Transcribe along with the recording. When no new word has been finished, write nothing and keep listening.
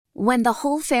When the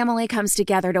whole family comes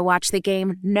together to watch the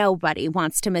game, nobody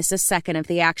wants to miss a second of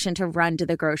the action to run to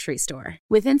the grocery store.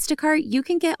 With Instacart, you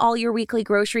can get all your weekly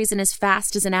groceries in as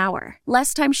fast as an hour.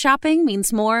 Less time shopping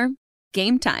means more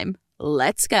game time.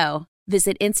 Let's go.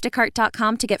 Visit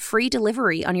instacart.com to get free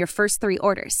delivery on your first 3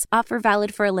 orders. Offer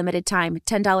valid for a limited time.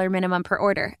 $10 minimum per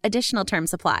order. Additional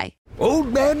terms apply.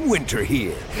 Old Man Winter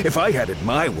here. If I had it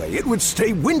my way, it would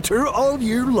stay winter all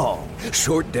year long.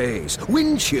 Short days,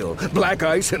 wind chill, black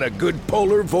ice, and a good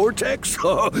polar vortex.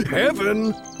 Oh,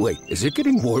 heaven. Wait, is it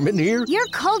getting warm in here? Your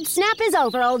cold snap is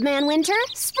over, Old Man Winter.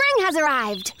 Spring has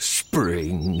arrived.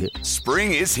 Spring.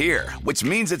 Spring is here, which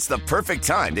means it's the perfect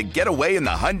time to get away in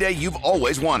the Hyundai you've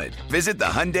always wanted. Visit the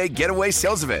Hyundai Getaway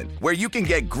Sales Event, where you can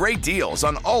get great deals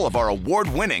on all of our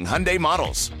award-winning Hyundai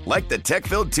models, like the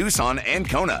tech-filled Tucson and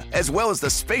Kona, as well as the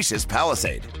spacious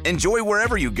Palisade. Enjoy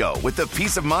wherever you go with the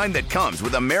peace of mind that comes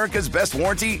with America's best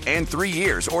warranty and 3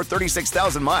 years or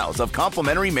 36,000 miles of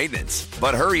complimentary maintenance.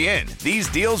 But hurry in, these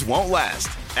deals won't last.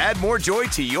 Add more joy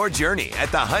to your journey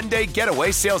at the Hyundai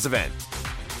Getaway Sales Event.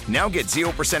 Now get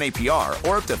 0% APR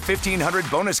or up to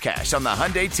 $1,500 bonus cash on the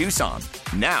Hyundai Tucson.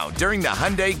 Now, during the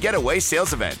Hyundai Getaway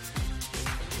Sales Event.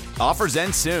 Offers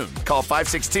end soon. Call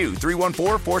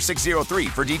 562-314-4603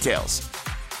 for details.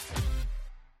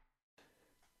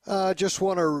 Just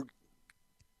want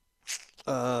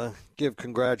to give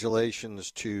congratulations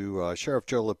to Sheriff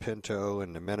Joe Lopinto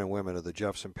and the men and women of the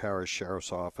Jefferson Parish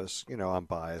Sheriff's Office. You know, I'm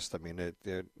biased. I mean,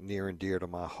 they're near and dear to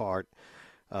my heart.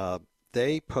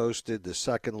 They posted the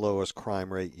second lowest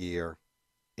crime rate year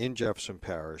in Jefferson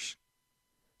Parish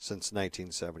since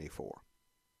 1974.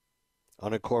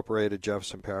 Unincorporated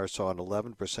Jefferson Parish saw an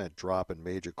 11% drop in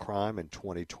major crime in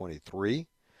 2023.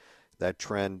 That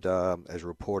trend, as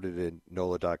reported in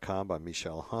NOLA.com by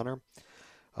Michelle Hunter.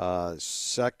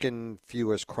 Second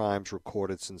fewest crimes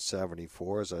recorded since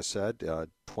 74, as I said.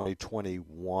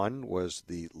 2021 was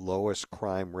the lowest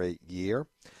crime rate year.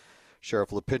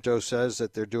 Sheriff Lopinto says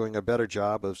that they're doing a better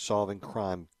job of solving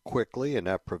crime quickly, and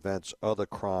that prevents other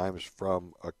crimes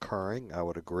from occurring. I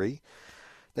would agree.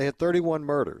 They had 31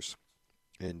 murders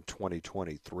in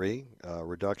 2023, a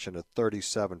reduction of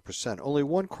 37%. Only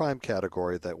one crime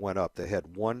category that went up. They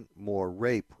had one more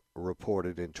rape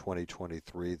reported in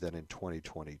 2023 than in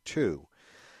 2022.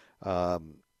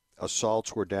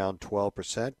 Assaults were down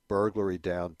 12%, burglary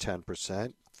down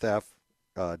 10%, theft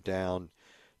down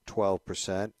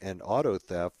 12%, and auto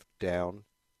theft down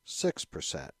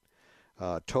 6%.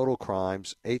 Total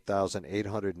crimes,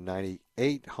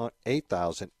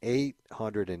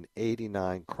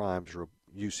 8,889 crimes,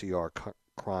 UCR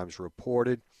crimes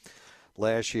reported.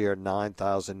 Last year,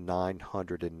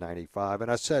 9,995.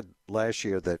 And I said last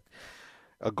year that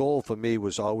a goal for me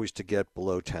was always to get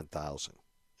below 10,000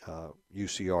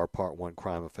 UCR Part 1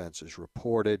 crime offenses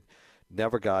reported.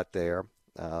 Never got there.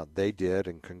 They did,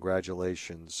 and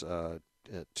congratulations to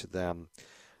them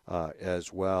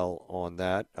as well on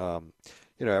that.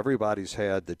 You know, everybody's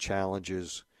had the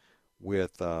challenges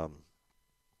with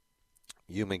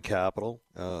human capital,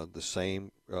 the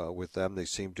same with them. They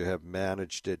seem to have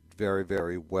managed it very,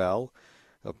 very well,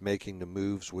 of making the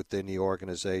moves within the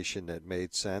organization that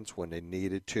made sense when they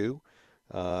needed to,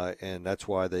 and that's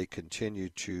why they continue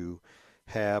to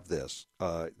have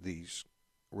these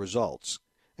results.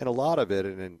 And a lot of it,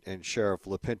 and Sheriff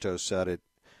Lopinto said it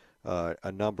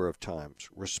a number of times,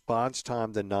 response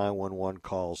time to 911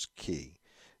 calls key.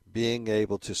 Being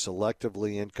able to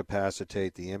selectively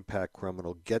incapacitate the impact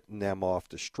criminal, getting them off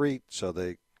the street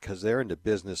because they're in the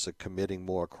business of committing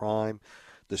more crime.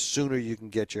 The sooner you can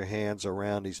get your hands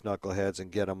around these knuckleheads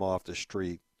and get them off the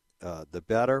street, the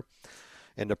better.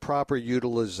 And the proper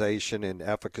utilization and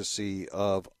efficacy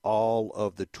of all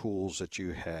of the tools that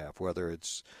you have, whether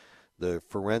it's the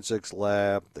forensics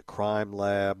lab, the crime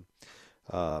lab,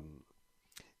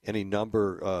 any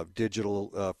number of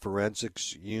digital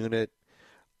forensics unit,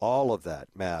 all of that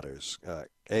matters.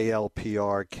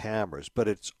 ALPR cameras, but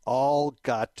it's all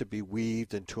got to be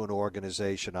weaved into an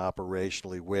organization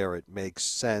operationally where it makes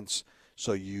sense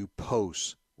so you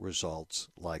post results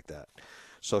like that.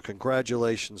 So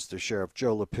congratulations to Sheriff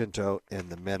Joe Lopinto and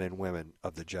the men and women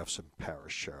of the Jefferson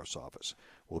Parish Sheriff's Office.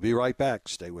 We'll be right back.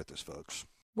 Stay with us, folks.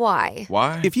 Why?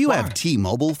 If you have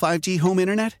T-Mobile 5G home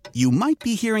internet, you might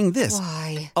be hearing this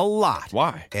a lot.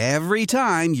 Why? Every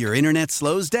time your internet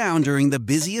slows down during the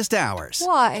busiest hours.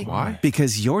 Why?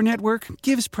 Because your network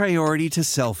gives priority to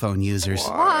cell phone users.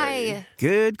 Why?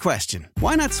 Good question.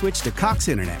 Why not switch to Cox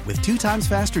Internet with 2 times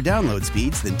faster download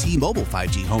speeds than T-Mobile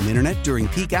 5G home internet during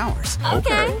peak hours?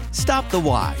 Okay. Stop the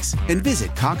whys and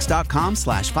visit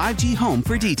cox.com/5G home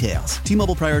for details.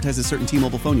 T-Mobile prioritizes certain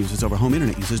T-Mobile phone users over home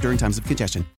internet users during times of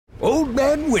congestion. Old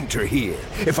Man Winter here.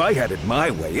 If I had it my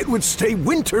way, it would stay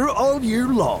winter all year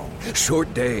long.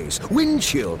 Short days, wind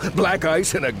chill, black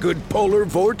ice, and a good polar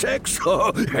vortex.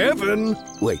 Oh, heaven!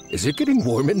 Wait, is it getting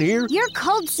warm in here? Your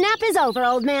cold snap is over,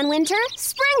 Old Man Winter.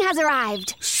 Spring has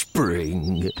arrived.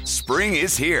 Spring. Spring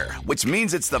is here, which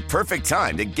means it's the perfect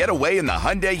time to get away in the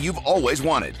Hyundai you've always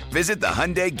wanted. Visit the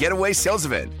Hyundai Getaway Sales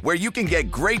Event, where you can get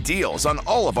great deals on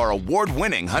all of our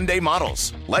award-winning Hyundai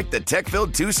models, like the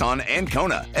tech-filled Tucson and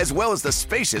Kona, as well as the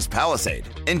spacious Palisade.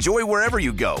 Enjoy wherever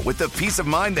you go with the peace of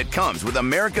mind that comes with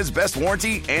America's best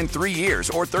warranty and 3 years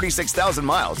or 36,000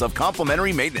 miles of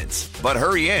complimentary maintenance. But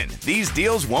hurry in, these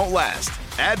deals won't last.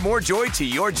 Add more joy to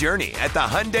your journey at the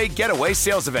Hyundai Getaway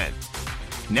Sales Event.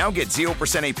 Now get 0%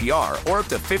 APR or up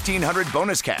to $1,500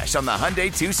 bonus cash on the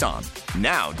Hyundai Tucson.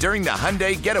 Now, during the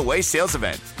Hyundai Getaway Sales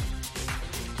Event.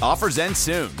 Offers end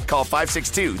soon. Call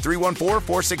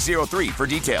 562-314-4603 for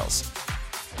details.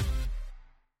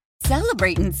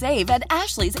 Celebrate and save at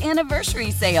Ashley's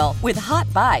Anniversary Sale. With Hot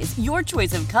Buys, your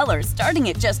choice of colors starting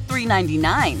at just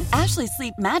 $3.99. Ashley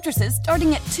Sleep mattresses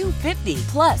starting at $2.50.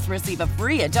 Plus, receive a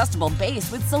free adjustable base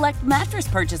with select mattress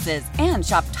purchases. And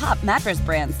shop top mattress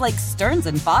brands like Stearns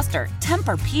 & Foster,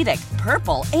 Tempur-Pedic,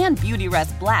 Purple, and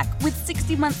Beautyrest Black with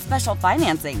 60-month special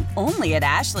financing. Only at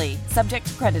Ashley. Subject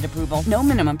to credit approval. No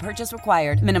minimum purchase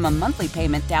required. Minimum monthly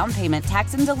payment, down payment,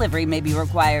 tax, and delivery may be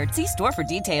required. See store for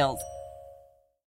details.